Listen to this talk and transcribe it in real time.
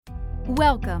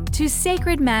Welcome to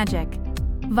Sacred Magic.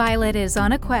 Violet is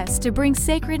on a quest to bring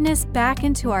sacredness back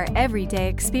into our everyday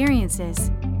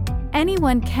experiences.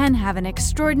 Anyone can have an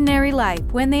extraordinary life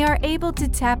when they are able to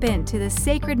tap into the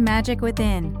sacred magic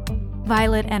within.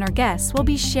 Violet and her guests will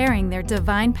be sharing their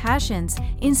divine passions,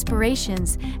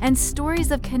 inspirations, and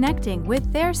stories of connecting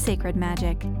with their sacred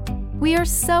magic. We are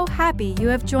so happy you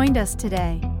have joined us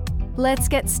today. Let's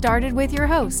get started with your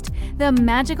host, the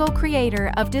magical creator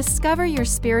of Discover Your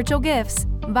Spiritual Gifts,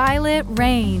 Violet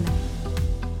Rain.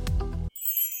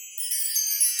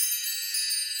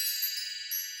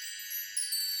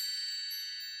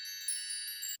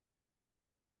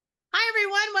 Hi,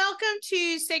 everyone. Welcome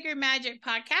to Sacred Magic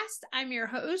Podcast. I'm your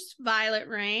host, Violet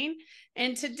Rain.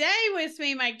 And today with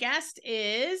me, my guest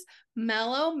is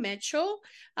Mello Mitchell,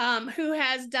 who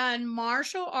has done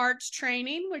martial arts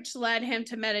training, which led him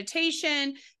to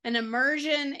meditation and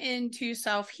immersion into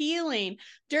self-healing.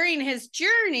 During his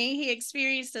journey, he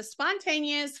experienced a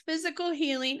spontaneous physical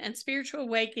healing and spiritual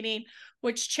awakening,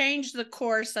 which changed the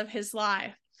course of his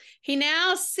life. He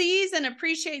now sees and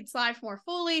appreciates life more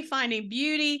fully, finding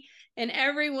beauty in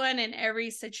everyone and every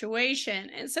situation.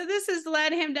 And so this has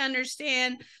led him to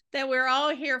understand that we're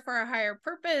all here for a higher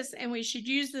purpose and we should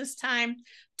use this time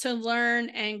to learn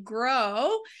and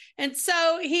grow. And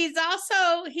so he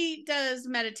does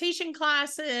meditation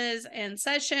classes and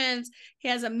sessions. He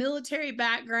has a military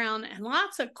background and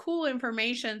lots of cool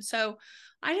information. So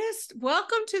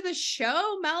welcome to the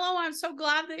show, Mello. I'm so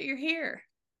glad that you're here.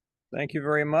 Thank you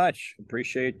very much.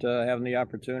 Appreciate having the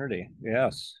opportunity.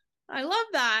 Yes. I love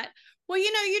that. Well,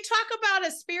 you talk about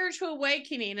a spiritual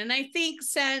awakening, and I think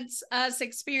since us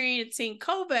experiencing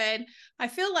COVID, I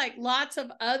feel like lots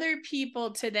of other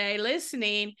people today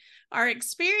listening are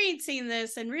experiencing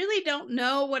this and really don't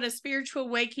know what a spiritual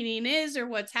awakening is or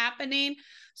what's happening.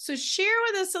 So share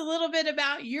with us a little bit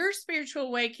about your spiritual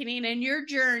awakening and your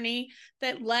journey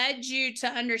that led you to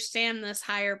understand this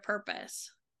higher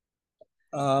purpose.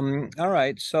 All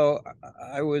right. So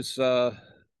I was,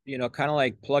 kind of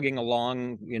like plugging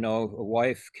along, a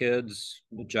wife, kids,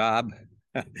 the job,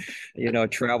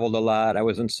 traveled a lot. I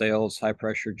was in sales, high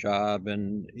pressure job,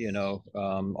 and,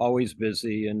 always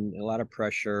busy and a lot of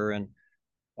pressure. And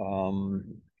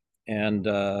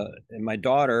my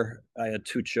daughter, I had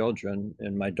two children,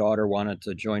 and my daughter wanted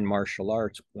to join martial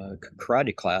arts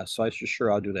karate class. So I said,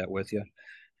 sure, I'll do that with you.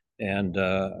 And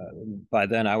by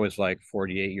then I was like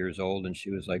 48 years old and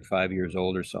she was like 5 years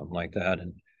old or something like that.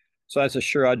 And so I said,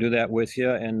 sure, I'll do that with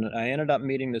you. And I ended up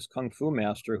meeting this Kung Fu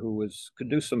master who could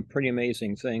do some pretty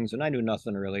amazing things. And I knew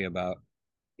nothing really about,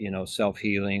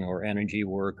 self-healing or energy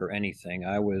work or anything.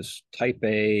 I was type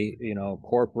A,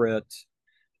 corporate,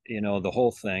 the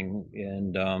whole thing.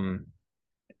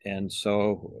 And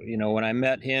so, when I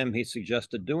met him, he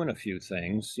suggested doing a few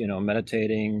things,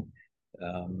 meditating,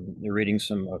 reading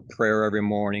some prayer every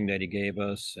morning that he gave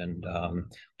us, and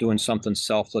doing something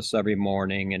selfless every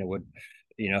morning, and it would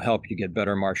help you get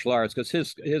better martial arts, because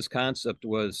his concept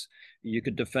was you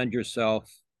could defend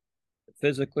yourself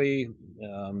physically,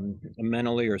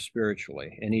 mentally, or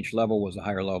spiritually, and each level was a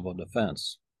higher level of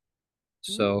defense.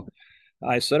 So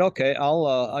I said, okay,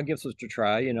 I'll give this a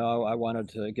try. I wanted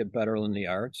to get better in the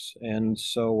arts. And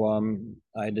so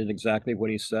I did exactly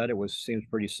what he said. Seems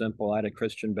pretty simple. I had a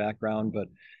Christian background, but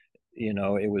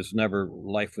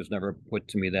life was never put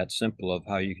to me that simple of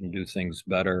how you can do things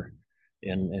better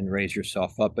and raise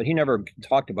yourself up. But he never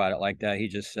talked about it like that. He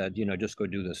just said, just go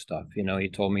do this stuff. He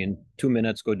told me in 2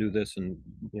 minutes, go do this, and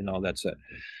that's it.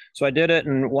 So I did it,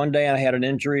 and one day I had an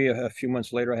injury. A few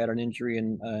months later, I had an injury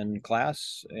in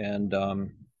class, and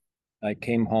I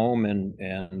came home and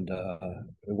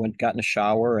got in the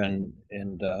shower, and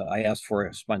I asked for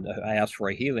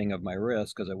a healing of my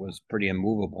wrist because it was pretty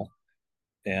immovable,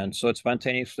 and so it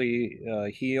spontaneously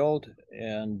healed,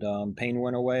 and pain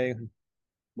went away,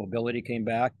 mobility came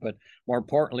back, but more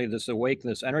importantly, this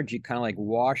energy kind of like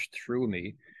washed through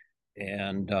me.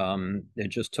 And it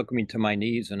just took me to my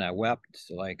knees, and I wept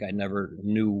like I never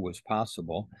knew was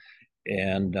possible.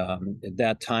 And at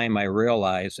that time, I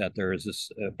realized that there is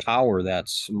this power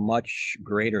that's much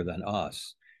greater than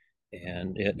us.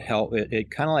 And it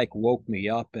kind of like woke me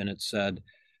up, and it said,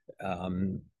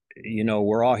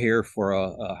 we're all here for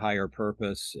a higher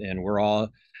purpose, and we're all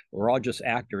just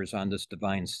actors on this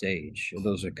divine stage.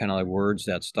 Those are kind of like words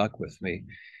that stuck with me.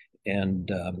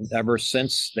 And ever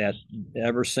since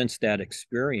that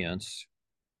experience,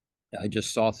 I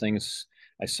just saw things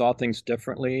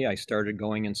differently. I started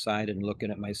going inside and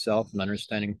looking at myself and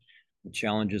understanding the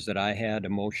challenges that I had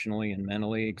emotionally and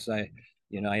mentally, because I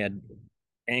had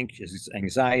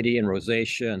anxiety and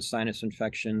rosacea and sinus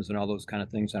infections and all those kind of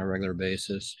things on a regular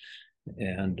basis.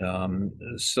 And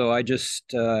so I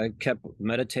just kept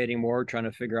meditating more, trying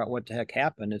to figure out what the heck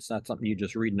happened. It's not something you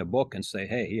just read in a book and say,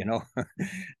 hey,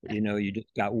 you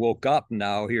just got woke up.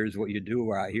 Now here's what you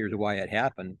do. Here's why it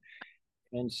happened.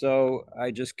 And so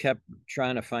I just kept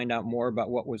trying to find out more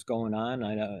about what was going on.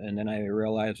 And then I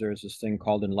realized there's this thing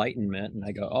called enlightenment. And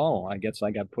I go, oh, I guess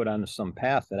I got put on some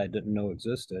path that I didn't know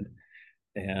existed.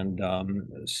 And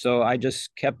so I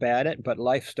just kept at it, but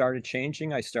life started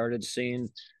changing. I started seeing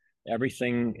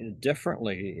everything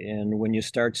differently. And when you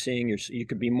start seeing you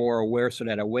could be more aware. So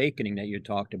that awakening that you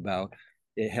talked about,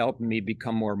 it helped me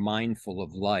become more mindful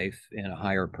of life and a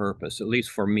higher purpose, at least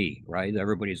for me, right?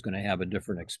 Everybody's going to have a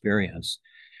different experience.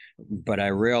 But I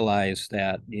realized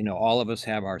that, all of us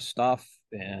have our stuff.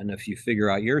 And if you figure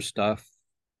out your stuff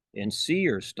and see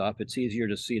your stuff, it's easier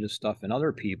to see the stuff in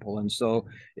other people. And so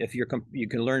if you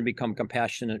can learn to become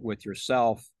compassionate with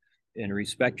yourself and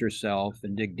respect yourself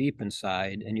and dig deep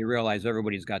inside, and you realize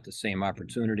everybody's got the same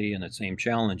opportunity and the same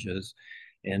challenges.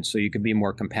 And so you could be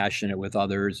more compassionate with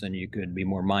others, and you could be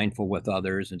more mindful with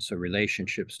others. And so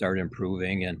relationships start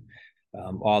improving, and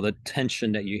all the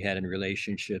tension that you had in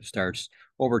relationships starts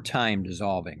over time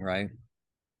dissolving, right?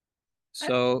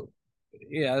 So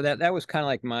yeah, that was kind of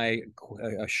like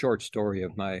a short story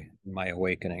of my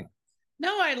awakening.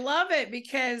 No, I love it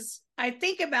because I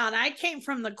think about I came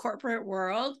from the corporate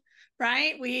world,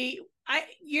 right?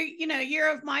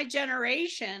 You're of my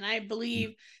generation. I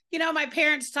believe, my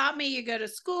parents taught me you go to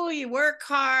school, you work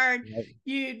hard,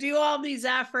 you do all these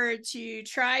efforts, you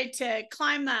try to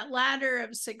climb that ladder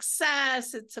of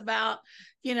success. It's about,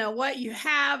 what you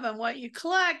have and what you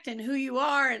collect and who you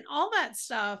are and all that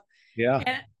stuff. Yeah.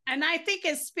 And I think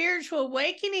a spiritual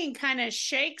awakening kind of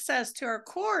shakes us to our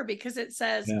core because it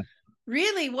says,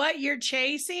 really what you're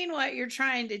chasing, what you're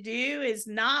trying to do is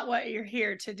not what you're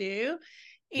here to do.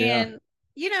 And,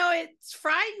 it's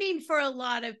frightening for a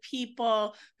lot of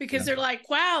people because they're like,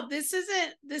 wow, this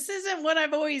isn't what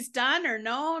I've always done or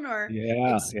known or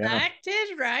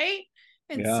expected. Right.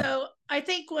 And so I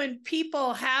think when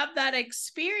people have that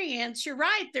experience, you're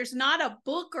right. There's not a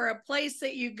book or a place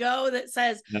that you go that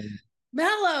says,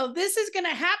 Mello, this is going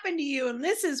to happen to you. And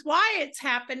this is why it's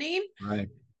happening. Right.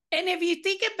 And if you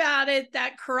think about it,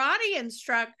 that karate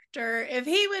instructor, if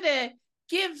he would have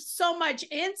give so much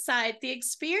insight, the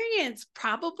experience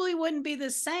probably wouldn't be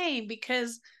the same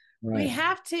because we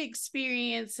have to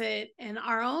experience it in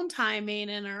our own timing,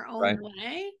 in our own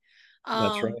way.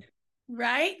 That's right.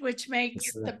 Right. Which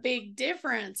makes the big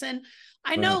difference. And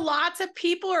I know lots of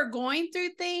people are going through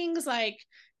things like,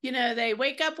 they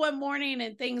wake up one morning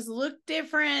and things look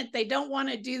different. They don't want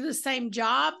to do the same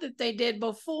job that they did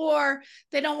before.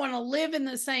 They don't want to live in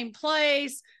the same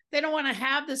place. They don't want to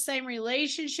have the same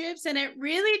relationships. And it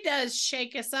really does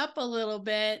shake us up a little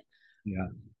bit. Yeah.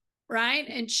 Right.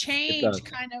 And change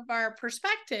kind of our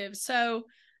perspective. So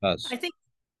I think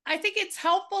it's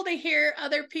helpful to hear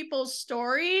other people's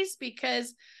stories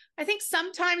because I think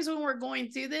sometimes when we're going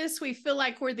through this, we feel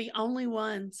like we're the only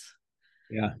ones.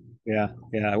 Yeah.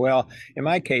 Well, in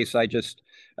my case,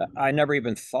 I never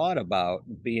even thought about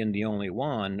being the only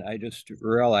one. I just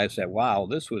realized that, wow,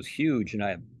 this was huge. And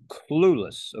I'm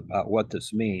clueless about what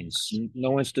this means.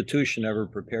 No institution ever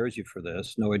prepares you for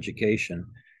this, no education.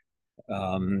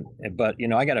 But,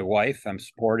 I got a wife, I'm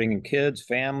supporting kids,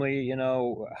 family,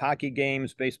 hockey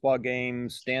games, baseball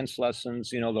games, dance lessons,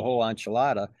 the whole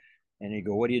enchilada. And you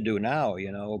go, what do you do now?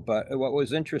 But what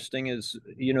was interesting is,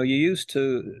 you used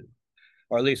to,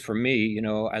 or at least for me,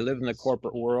 I live in the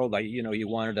corporate world. You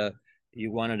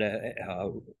wanted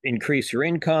to increase your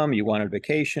income. You wanted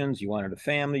vacations. You wanted a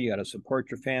family. You got to support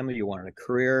your family. You wanted a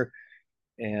career,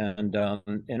 and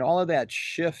all of that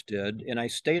shifted. And I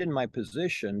stayed in my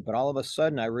position, but all of a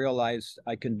sudden I realized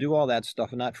I can do all that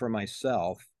stuff not for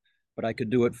myself, but I could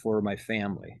do it for my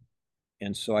family.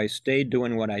 And so I stayed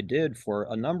doing what I did for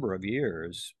a number of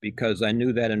years because I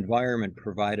knew that environment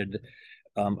provided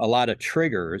a lot of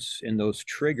triggers, and those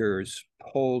triggers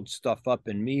pulled stuff up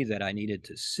in me that I needed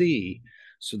to see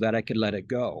so that I could let it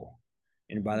go.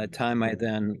 And by the time I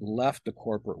then left the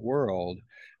corporate world,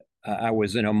 I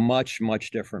was in a much,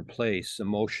 much different place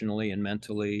emotionally and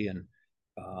mentally, and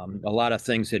a lot of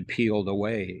things had peeled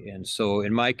away. And so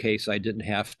in my case, I didn't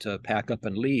have to pack up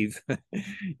and leave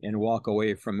and walk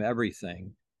away from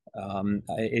everything.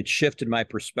 It shifted my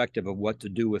perspective of what to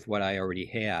do with what I already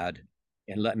had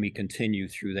and let me continue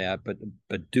through that,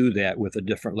 but do that with a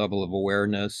different level of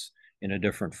awareness and a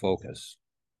different focus.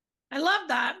 I love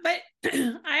that. But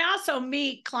I also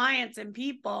meet clients and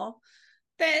people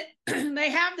that they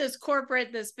have this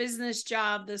corporate, this business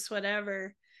job, this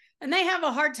whatever. and they have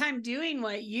a hard time doing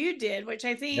what you did, which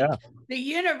I think the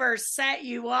universe set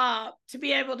you up to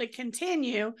be able to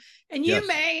continue. And you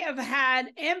may have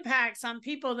had impacts on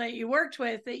people that you worked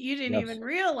with that you didn't even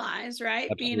realize, right?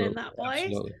 Absolutely. Being in that place.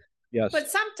 Absolutely. Yes. But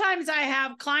sometimes I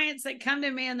have clients that come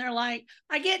to me and they're like,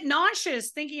 I get nauseous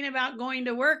thinking about going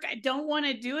to work. I don't want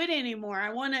to do it anymore.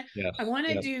 I want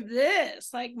to do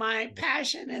this. Like my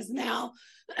passion is now,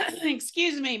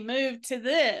 excuse me, moved to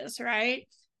this, right?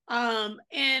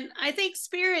 And I think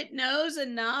spirit knows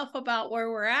enough about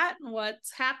where we're at and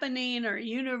what's happening, or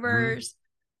universe,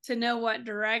 to know what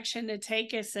direction to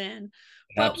take us in.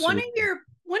 But Absolutely.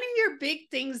 one of your big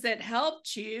things that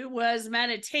helped you was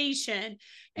meditation.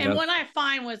 And what I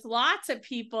find with lots of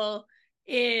people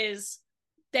is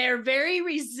they're very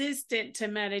resistant to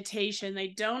meditation. They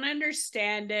don't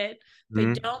understand it.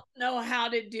 They don't know how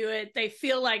to do it. They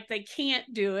feel like they can't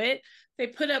do it. They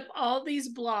put up all these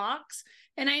blocks.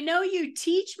 And I know you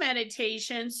teach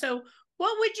meditation. So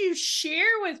what would you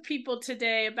share with people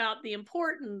today about the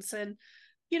importance and,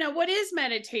 what is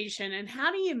meditation and how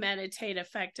do you meditate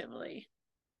effectively?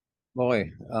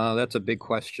 Boy, that's a big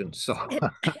question. So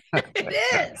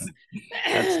it is.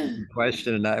 That's a good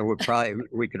question, and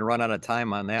we can run out of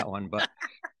time on that one. But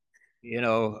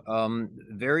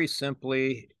very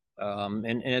simply,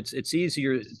 and it's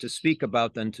easier to speak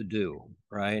about than to do,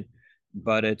 right?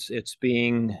 But it's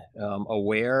being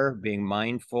aware, being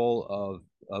mindful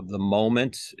of the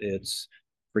moment. It's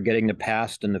forgetting the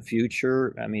past and the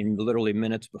future. I mean, literally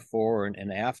minutes before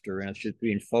and after, and it's just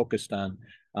being focused on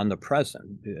the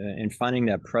present and finding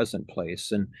that present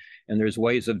place. And there's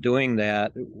ways of doing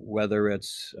that, whether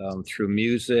it's through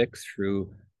music, through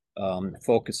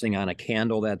focusing on a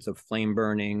candle that's a flame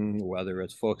burning, whether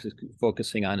it's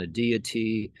focusing on a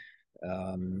deity,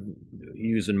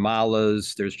 using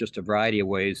malas. There's just a variety of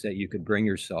ways that you could bring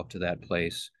yourself to that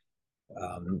place.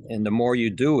 And the more you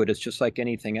do it, it's just like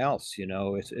anything else.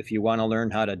 If you want to learn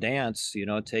how to dance,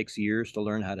 it takes years to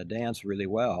learn how to dance really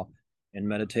well. And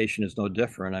meditation is no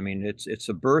different. I mean, it's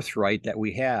a birthright that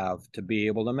we have to be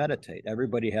able to meditate.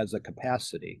 Everybody has a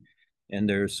capacity.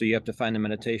 And so you have to find the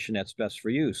meditation that's best for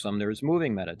you. There's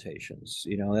moving meditations.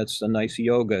 That's a nice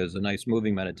yoga is a nice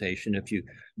moving meditation if you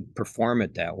perform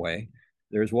it that way.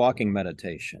 There's walking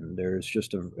meditation. There's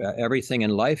just everything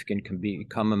in life can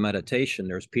become a meditation.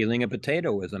 There's peeling a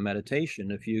potato as a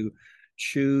meditation. If you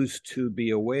choose to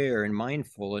be aware and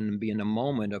mindful and be in the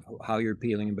moment of how you're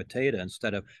peeling a potato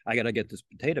instead of, I got to get this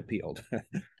potato peeled.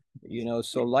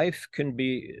 So life can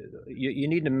be, you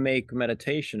need to make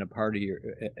meditation a part of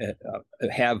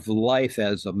have life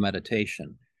as a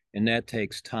meditation. And that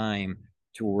takes time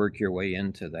to work your way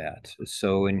into that.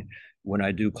 So when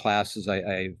I do classes,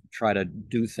 I try to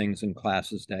do things in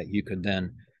classes that you could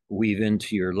then weave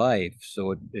into your life.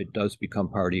 So it does become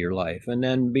part of your life. And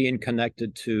then being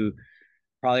connected to,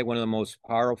 probably one of the most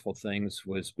powerful things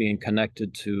was being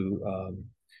connected to,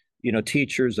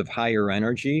 teachers of higher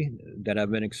energy that I've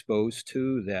been exposed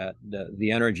to, that the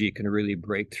energy can really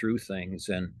break through things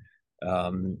and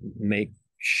make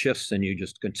shifts in you,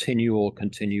 just continual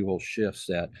shifts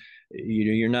that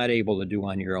you're not able to do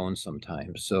on your own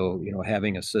sometimes. So,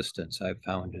 having assistance, I've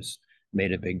found, has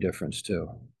made a big difference too.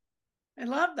 I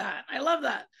love that.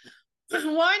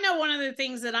 Well, I know one of the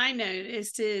things that I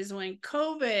noticed is when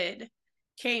COVID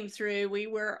came through, we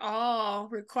were all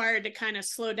required to kind of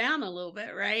slow down a little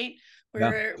bit, right?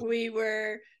 We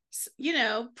were,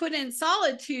 put in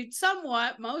solitude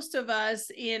somewhat, most of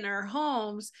us in our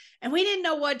homes, and we didn't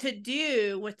know what to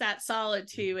do with that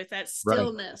solitude, with that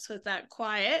stillness, with that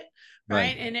quiet,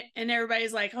 right? And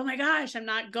everybody's like, oh my gosh, I'm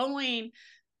not going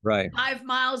 5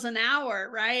 miles an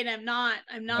hour, right? I'm not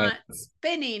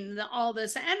spinning all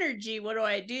this energy. What do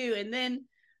I do? And then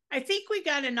I think we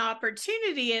got an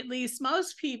opportunity, at least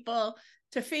most people,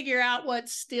 to figure out what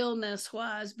stillness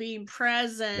was, being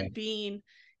present, being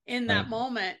in that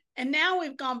moment. And now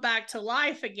we've gone back to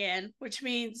life again, which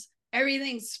means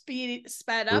everything's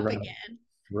sped up again.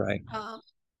 Right.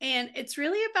 And it's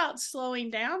really about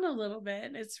slowing down a little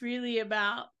bit. It's really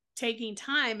about taking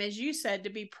time, as you said, to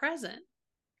be present.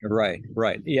 Right.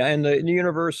 Yeah. And the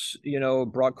universe,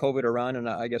 brought COVID around. And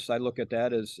I guess I look at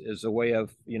that as a way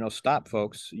of, stop,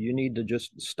 folks. You need to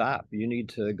just stop. You need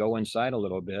to go inside a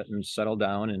little bit and settle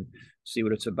down and see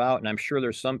what it's about. And I'm sure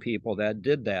there's some people that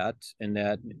did that and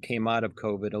that came out of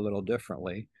COVID a little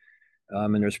differently.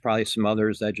 And there's probably some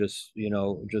others that just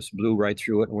blew right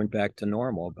through it and went back to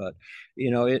normal. But,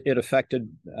 it affected,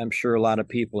 I'm sure, a lot of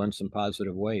people in some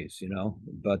positive ways,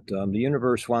 but the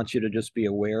universe wants you to just be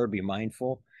aware, be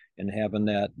mindful, and having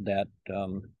that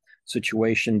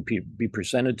situation be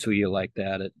presented to you like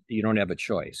that, you don't have a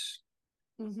choice.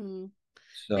 Mm-hmm.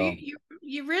 So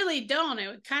you really don't.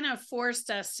 It kind of forced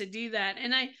us to do that.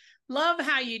 And I love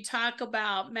how you talk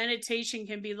about meditation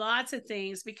can be lots of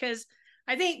things, because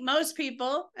I think most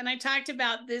people, and I talked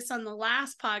about this on the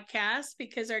last podcast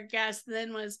because our guest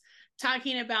then was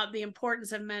talking about the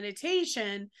importance of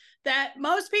meditation, that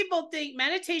most people think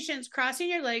meditation is crossing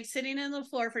your legs, sitting on the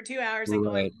floor for 2 hours and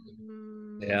going,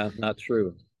 right. Yeah, not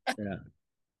true. Yeah.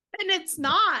 and it's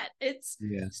not.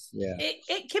 Yeah. Yeah.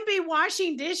 It can be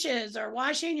washing dishes or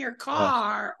washing your Yeah.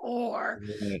 car or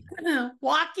Right.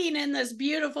 walking in this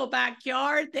beautiful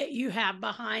backyard that you have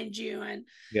behind you and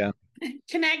Yeah.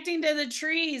 connecting to the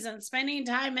trees and spending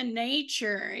time in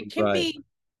nature. It can Right. be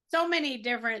so many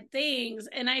different things.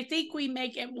 And I think we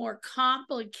make it more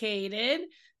complicated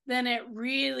than it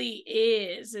really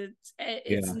is. It's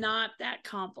Yeah. not that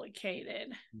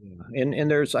complicated. Yeah.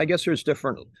 And there's, I guess there's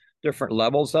different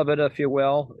levels of it, if you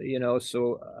will.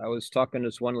 So I was talking to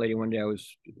this one lady one day.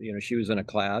 She was in a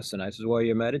class, and I said, "Well,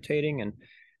 you're meditating,"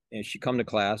 and she come to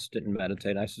class, didn't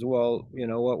meditate. I said, "Well,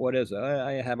 what is it?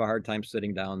 I have a hard time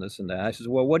sitting down, this and that." I said,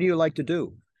 "Well, what do you like to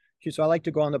do?" She said, "I like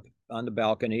to go on the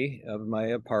balcony of my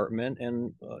apartment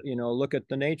and look at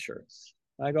the nature."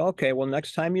 I go, "Okay, well,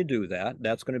 next time you do that,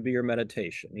 that's going to be your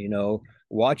meditation.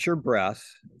 Watch your breath,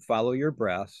 follow your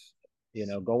breath,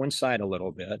 go inside a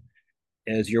little bit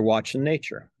as you're watching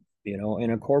nature,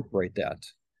 and incorporate that.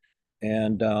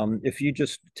 And if you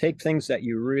just take things that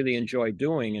you really enjoy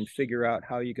doing and figure out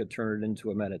how you could turn it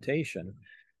into a meditation,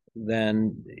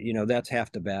 then that's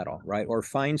half the battle, right? Or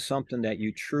find something that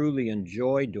you truly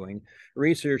enjoy doing.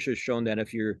 Research has shown that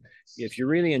if you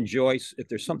really enjoy, if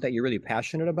there's something that you're really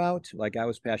passionate about, like I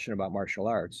was passionate about martial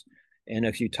arts, and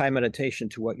if you tie meditation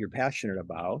to what you're passionate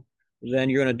about, then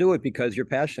you're going to do it because you're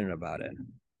passionate about it.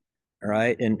 All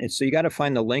right. And so you got to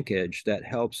find the linkage that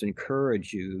helps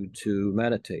encourage you to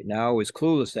meditate. Now, I was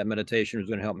clueless that meditation was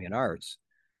going to help me in arts,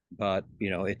 but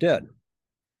it did.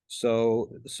 So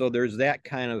there's that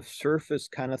kind of surface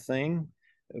kind of thing.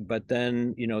 But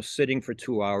then, sitting for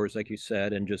 2 hours, like you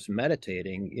said, and just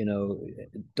meditating,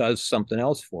 does something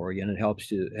else for you, and it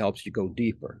helps you go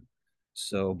deeper.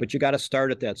 So, but you got to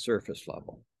start at that surface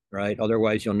level, right?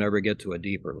 Otherwise, you'll never get to a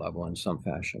deeper level in some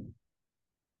fashion.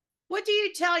 What do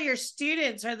you tell your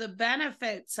students are the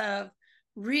benefits of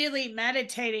really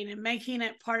meditating and making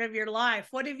it part of your life?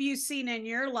 What have you seen in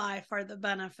your life are the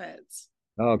benefits?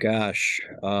 Oh gosh.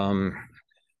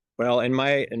 Well, in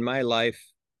my life,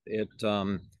 it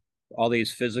all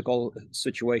these physical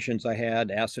situations I had,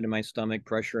 acid in my stomach,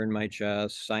 pressure in my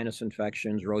chest, sinus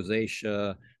infections,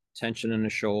 rosacea, tension in the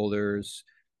shoulders,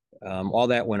 all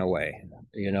that went away,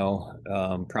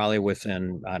 probably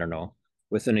within, I don't know,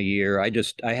 within a year.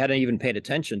 I hadn't even paid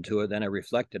attention to it. Then I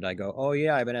reflected. I go, oh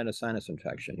yeah, I've been had a sinus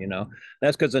infection.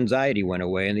 That's because anxiety went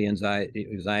away, and the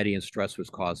anxiety and stress was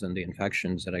causing the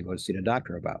infections that I go to see the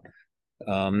doctor about.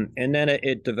 And then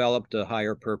it developed a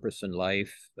higher purpose in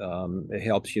life. It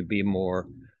helps you be more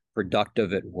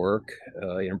productive at work.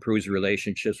 It improves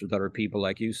relationships with other people,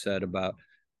 like you said about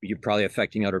you're probably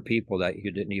affecting other people that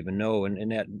you didn't even know,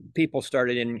 and that people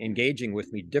started engaging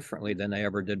with me differently than I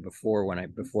ever did before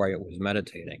before I was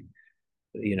meditating.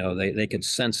 They could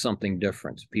sense something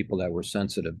different. People that were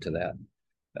sensitive to that.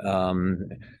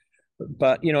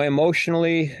 But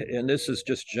emotionally, and this is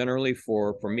just generally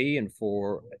for me and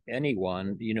for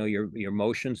anyone, your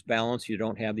emotions balance. You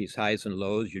don't have these highs and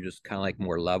lows. You're just kind of like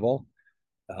more level.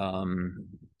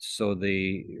 So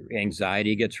the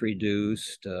anxiety gets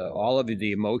reduced. All of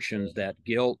the emotions, that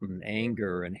guilt and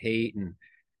anger and hate and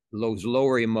those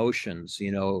lower emotions,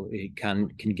 it can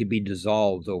be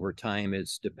dissolved over time.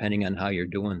 It's depending on how you're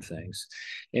doing things.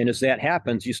 And as that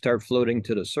happens, you start floating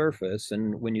to the surface.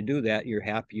 And when you do that, you're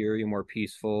happier, you're more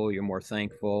peaceful, you're more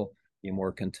thankful, you're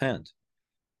more content.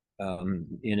 And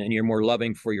you're more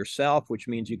loving for yourself, which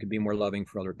means you can be more loving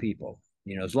for other people.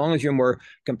 As long as you're more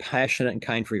compassionate and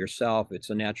kind for yourself,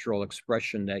 it's a natural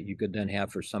expression that you could then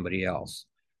have for somebody else,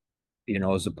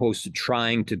 as opposed to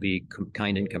trying to be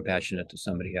kind and compassionate to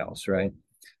somebody else, right?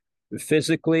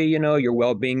 Physically, your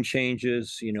well-being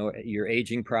changes, your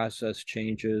aging process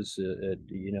changes,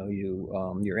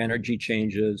 your energy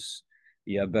changes,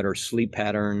 you have better sleep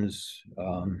patterns,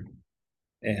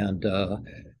 and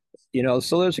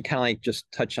so those are kind of like just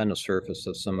touch on the surface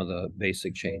of some of the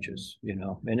basic changes,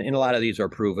 and a lot of these are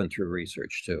proven through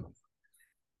research too.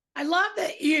 I love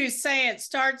that you say it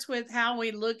starts with how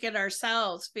we look at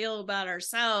ourselves, feel about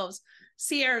ourselves,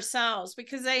 see ourselves,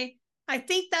 because I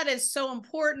think that is so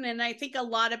important. And I think a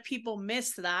lot of people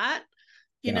miss that.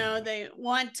 They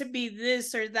want to be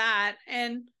this or that.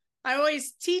 And I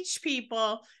always teach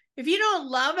people, if you don't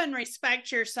love and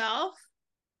respect yourself,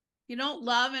 you don't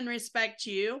love and respect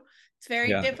you, It's very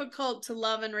difficult to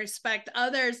love and respect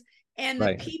others. And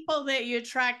the people that you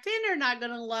attract in are not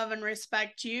going to love and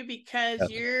respect you because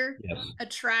you're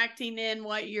attracting in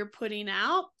what you're putting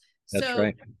out.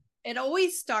 So it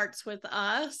always starts with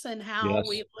us and how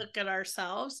we look at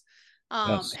ourselves.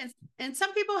 And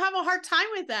some people have a hard time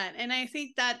with that. And I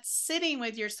think that's sitting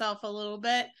with yourself a little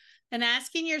bit and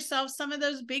asking yourself some of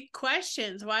those big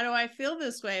questions. Why do I feel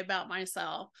this way about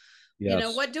myself? You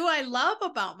know, what do I love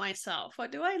about myself?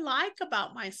 What do I like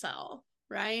about myself?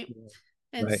 Right.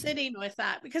 And sitting with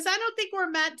that, because I don't think we're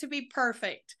meant to be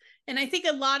perfect. And I think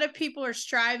a lot of people are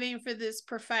striving for this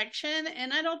perfection.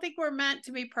 And I don't think we're meant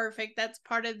to be perfect. That's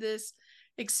part of this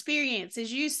experience.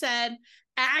 As you said,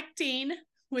 acting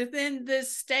within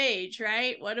this stage,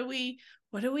 right? What are we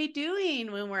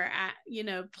doing when we're at, you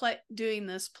know, doing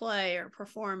this play or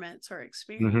performance or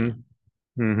experience?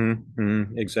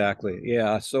 Exactly.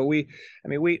 Yeah. So we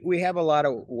have a lot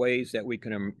of ways that we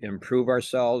can improve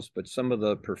ourselves, but some of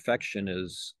the perfection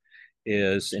is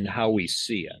in how we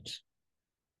see it.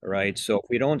 Right. So if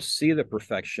we don't see the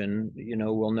perfection, you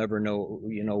know, we'll never know,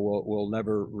 you know, we'll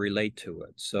never relate to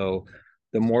it. So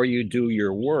the more you do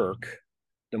your work,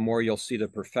 the more you'll see the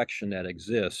perfection that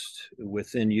exists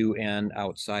within you and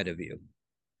outside of you.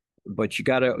 But you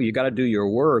gotta do your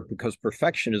work, because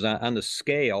perfection is on the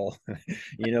scale.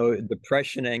 You know,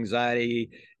 depression, anxiety,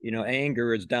 you know,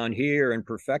 anger is down here, and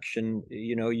perfection,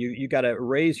 you know, you got to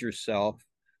raise yourself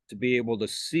to be able to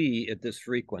see at this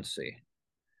frequency.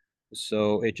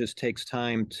 So it just takes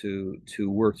time to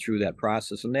work through that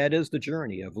process, and that is the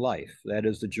journey of life. That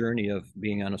is the journey of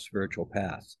being on a spiritual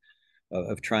path,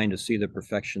 of trying to see the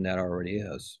perfection that already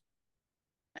is.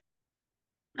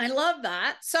 I love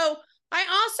that. So I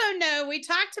also know we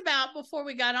talked about before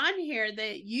we got on here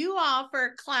that you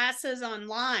offer classes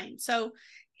online. So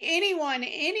anyone,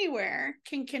 anywhere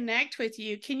can connect with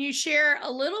you. Can you share a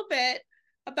little bit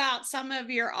about some of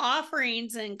your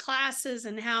offerings and classes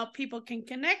and how people can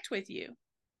connect with you?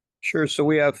 Sure.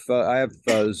 So I have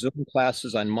Zoom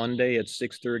classes on Monday at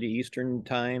 6:30 Eastern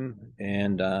time,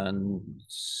 and on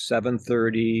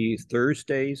 7:30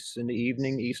 Thursdays in the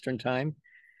evening Eastern time.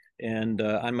 And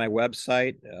on my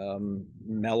website,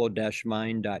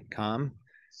 mello-mind.com,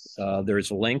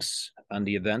 there's links on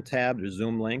the event tab. There's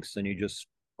Zoom links, and you just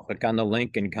click on the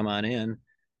link and come on in.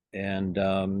 And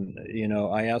you know,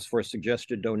 I ask for a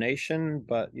suggested donation,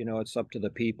 but you know, it's up to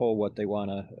the people what they want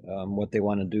to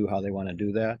do, how they want to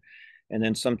do that. And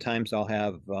then sometimes I'll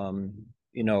have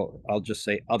you know, I'll just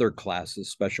say other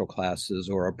classes, special classes,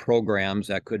 or programs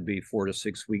that could be 4 to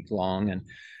 6 week long. And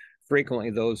frequently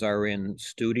those are in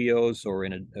studios or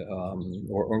in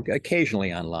or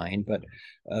occasionally online. But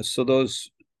so those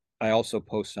I also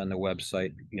post on the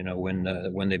website, you know,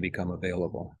 when they become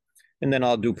available. And then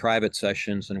I'll do private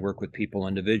sessions and work with people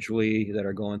individually that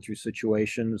are going through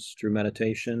situations through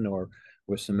meditation, or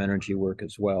with some energy work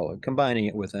as well, combining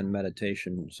it within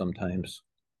meditation sometimes.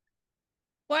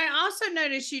 Well, I also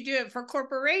noticed you do it for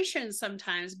corporations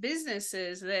sometimes,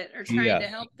 businesses that are trying to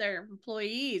help their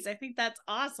employees. I think that's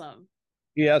awesome.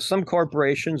 Yeah, some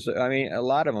corporations, I mean, a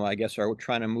lot of them, I guess, are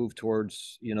trying to move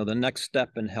towards, you know, the next step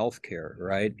in healthcare,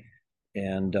 right?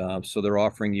 And so they're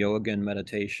offering yoga and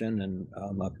meditation, and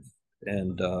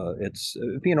it's,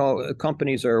 you know,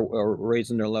 companies are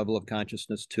raising their level of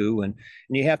consciousness too, and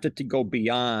you have to go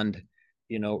beyond,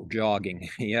 you know, jogging.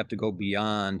 You have to go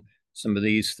beyond some of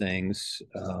these things.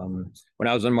 When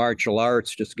I was in martial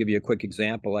arts, just to give you a quick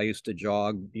example, I used to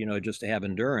jog, you know, just to have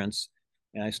endurance.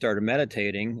 And I started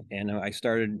meditating, and I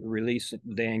started releasing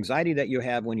the anxiety that you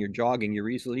have when you're jogging. You're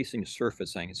releasing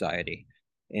surface anxiety.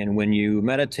 And when you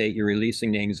meditate, you're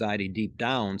releasing the anxiety deep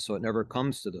down, so it never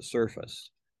comes to the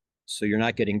surface. So you're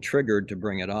not getting triggered to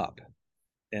bring it up.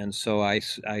 And so I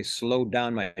slowed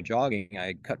down my jogging.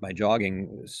 I cut my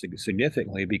jogging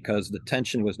significantly, because the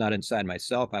tension was not inside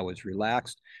myself. I was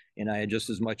relaxed, and I had just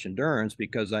as much endurance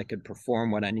because I could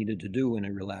perform what I needed to do in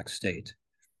a relaxed state.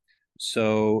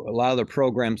 So a lot of the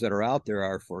programs that are out there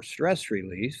are for stress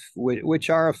relief, which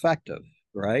are effective,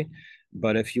 right?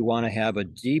 But if you want to have a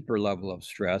deeper level of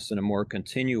stress and a more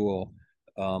continual,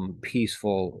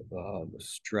 peaceful,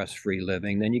 stress-free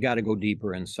living, then you got to go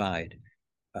deeper inside.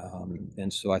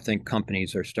 And so I think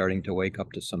companies are starting to wake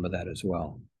up to some of that as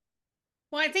well.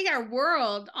 Well, I think our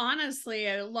world, honestly,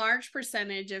 a large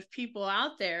percentage of people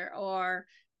out there are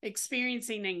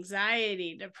experiencing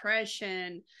anxiety,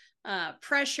 depression,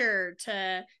 pressure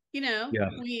to, you know,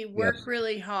 we work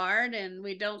really hard and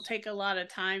we don't take a lot of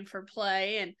time for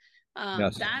play. And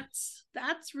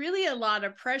that's really a lot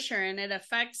of pressure, and it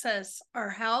affects us,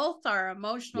 our health, our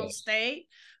emotional state,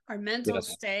 our mental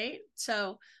state.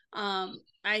 So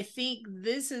I think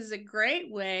this is a great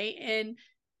way. And,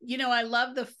 I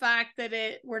love the fact that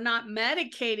we're not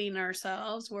medicating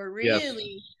ourselves. We're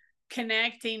really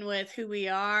connecting with who we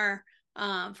are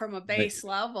from a base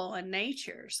level in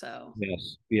nature. So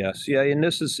yes. Yeah. And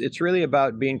it's really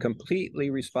about being completely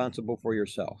responsible for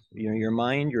yourself, your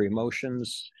mind, your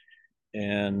emotions,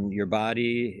 and your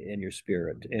body and your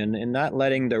spirit, and not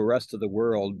letting the rest of the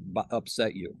world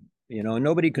upset you. And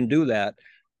nobody can do that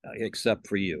except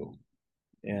for you.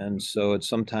 And so it's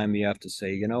sometime you have to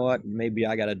say, you know what, maybe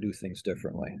I got to do things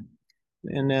differently.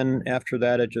 And then after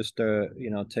that, it just,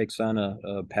 takes on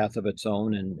a path of its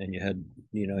own, and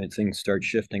and things start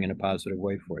shifting in a positive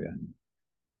way for you.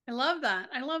 I love that.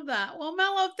 I love that. Well,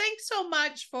 Mello, thanks so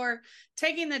much for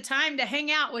taking the time to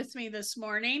hang out with me this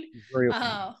morning.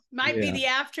 Might be the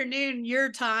afternoon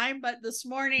your time, but this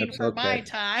morning that's for my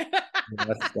time.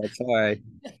 That's all right.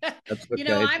 That's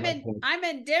okay. I'm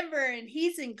in Denver and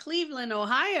he's in Cleveland,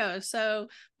 Ohio. So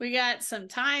we got some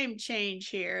time change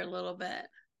here a little bit.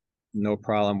 No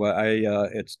problem. Well,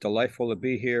 it's delightful to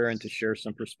be here and to share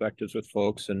some perspectives with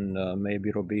folks, and maybe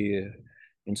it'll be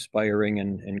inspiring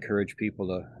and encourage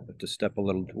people to step a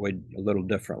little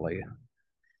differently.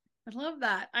 I love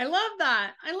that. I love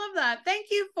that. I love that. Thank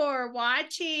you for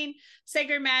watching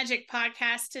Sacred Magic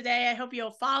Podcast today. I hope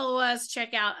you'll follow us,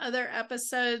 check out other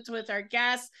episodes with our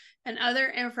guests and other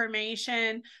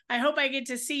information. I hope I get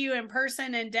to see you in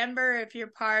person in Denver. If you're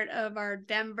part of our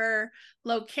Denver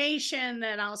location,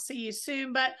 then I'll see you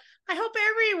soon. But I hope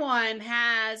everyone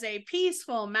has a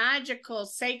peaceful, magical,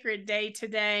 sacred day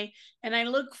today. And I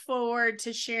look forward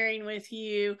to sharing with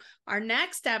you our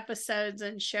next episodes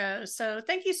and shows. So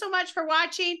thank you so much for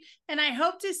watching, and I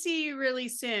hope to see you really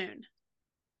soon.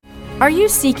 Are you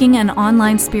seeking an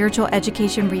online spiritual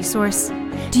education resource?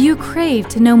 Do you crave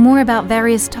to know more about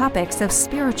various topics of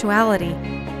spirituality?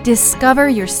 Discover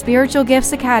Your Spiritual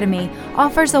Gifts Academy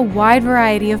offers a wide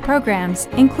variety of programs,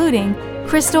 including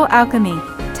Crystal Alchemy,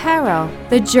 Tarot,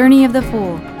 The Journey of the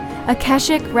Fool,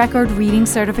 Akashic Record Reading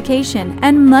Certification,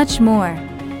 and much more.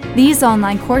 These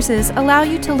online courses allow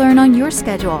you to learn on your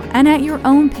schedule and at your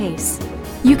own pace.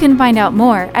 You can find out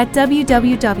more at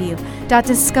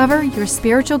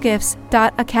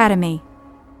www.discoveryourspiritualgifts.academy.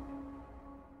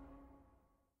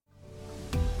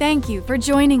 Thank you for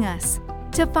joining us.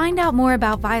 To find out more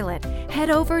about Violet, head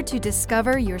over to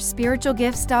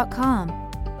discoveryourspiritualgifts.com.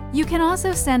 You can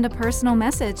also send a personal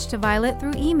message to Violet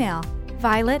through email,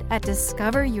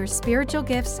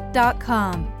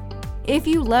 violet@discoveryourspiritualgifts.com. If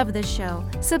you love this show,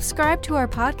 subscribe to our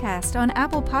podcast on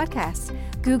Apple Podcasts,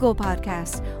 Google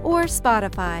Podcasts, or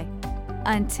Spotify.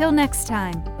 Until next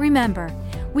time, remember,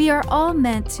 we are all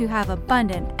meant to have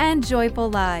abundant and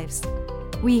joyful lives.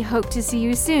 We hope to see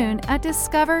you soon at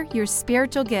Discover Your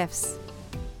Spiritual Gifts.